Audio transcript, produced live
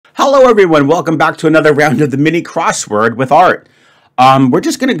Hello everyone, welcome back to another round of the mini crossword with Art. We're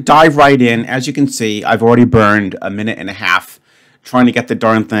just going to dive right in. As you can see, I've already burned a minute and a half trying to get the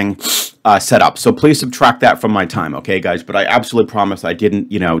darn thing set up. So please subtract that from my time, okay guys? But I absolutely promise I didn't,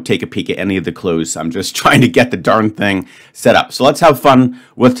 take a peek at any of the clues. I'm just trying to get the darn thing set up. So let's have fun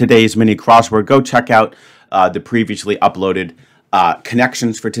with today's mini crossword. Go check out the previously uploaded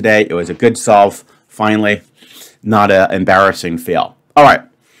connections for today. It was a good solve, finally, not an embarrassing fail. All right.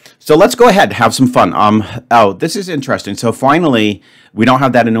 So let's go ahead, have some fun. Oh, this is interesting. So finally, we don't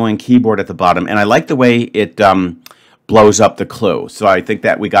have that annoying keyboard at the bottom, and I like the way it blows up the clue. So I think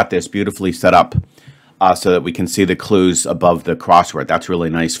that we got this beautifully set up so that we can see the clues above the crossword. That's a really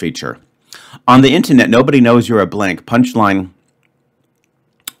nice feature. On the internet, nobody knows you're a blank. Punchline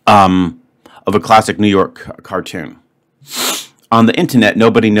of a classic New York cartoon. On the internet,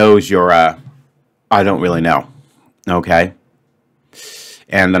 nobody knows you're a, I don't really know. Okay.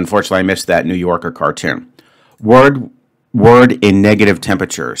 And unfortunately, I missed that New Yorker cartoon. Word in negative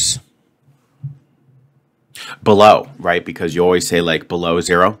temperatures. Below, right? Because you always say like below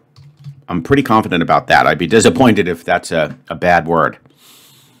zero. I'm pretty confident about that. I'd be disappointed if that's a bad word.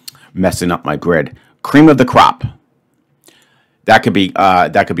 Messing up my grid. Cream of the crop. That could be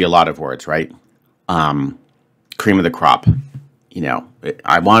a lot of words, right? Cream of the crop.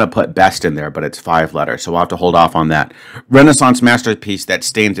 I want to put best in there, but it's 5 letters, so we'll have to hold off on that. Renaissance masterpiece that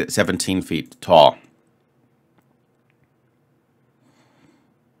stands at 17 feet tall.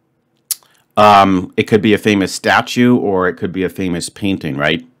 It could be a famous statue, or it could be a famous painting,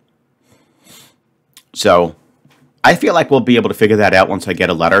 right? So I feel like we'll be able to figure that out once I get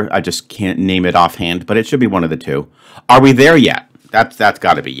a letter. I just can't name it offhand, but it should be one of the two. Are we there yet? That's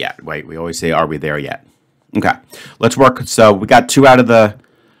got to be yet. Wait, we always say, are we there yet? Okay, let's work. So we got 2 out of the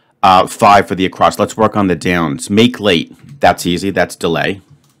 5 for the across. Let's work on the downs. Make late. That's easy. That's delay.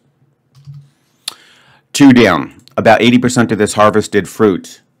 2 down. About 80% of this harvested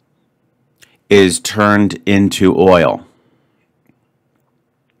fruit is turned into oil.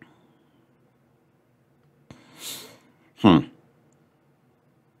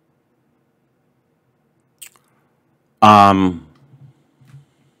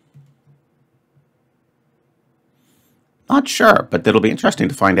 Not sure, but it'll be interesting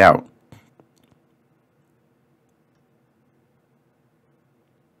to find out.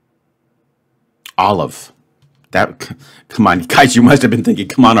 Olive. Come on, guys, you must have been thinking,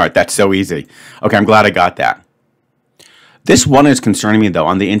 come on, Art, that's so easy. Okay, I'm glad I got that. This one is concerning me, though.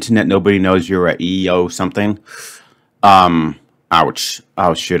 On the internet, nobody knows you're a EO something. Ouch.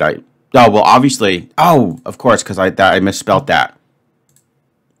 Oh, shoot, oh, well, obviously, oh, of course, because I misspelled that.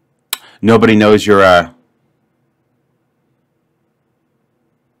 Nobody knows you're a...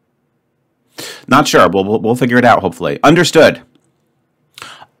 Not sure. We'll figure it out, hopefully. Understood.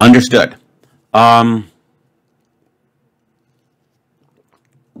 Understood.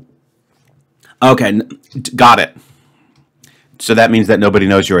 Okay, got it. So that means that nobody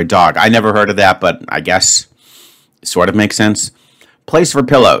knows you're a dog. I never heard of that, but I guess it sort of makes sense. Place for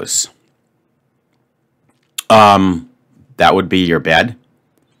pillows. That would be your bed.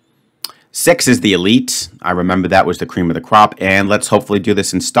 6 is the elite. I remember that was the cream of the crop. And let's hopefully do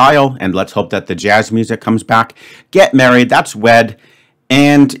this in style. And let's hope that the jazz music comes back. Get married. That's wed.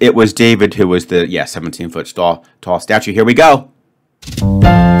 And it was David who was the, 17-foot tall statue. Here we go.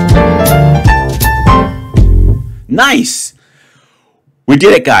 Nice. We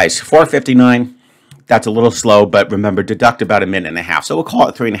did it, guys. 4:59. That's a little slow, but remember, deduct about a minute and a half. So we'll call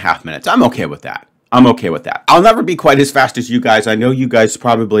it 3.5 minutes. I'm okay with that. I'm okay with that. I'll never be quite as fast as you guys. I know you guys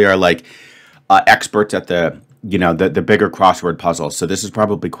probably are like experts at the bigger crossword puzzles. So this is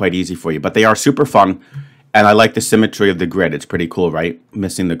probably quite easy for you. But they are super fun. And I like the symmetry of the grid. It's pretty cool, right?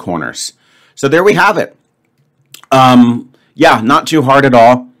 Missing the corners. So there we have it. Not too hard at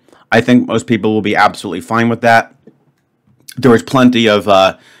all. I think most people will be absolutely fine with that. There is plenty of,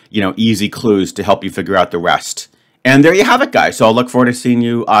 easy clues to help you figure out the rest. And there you have it, guys. So I'll look forward to seeing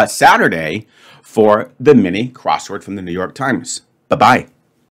you Saturday for the mini crossword from the New York Times. Bye-bye.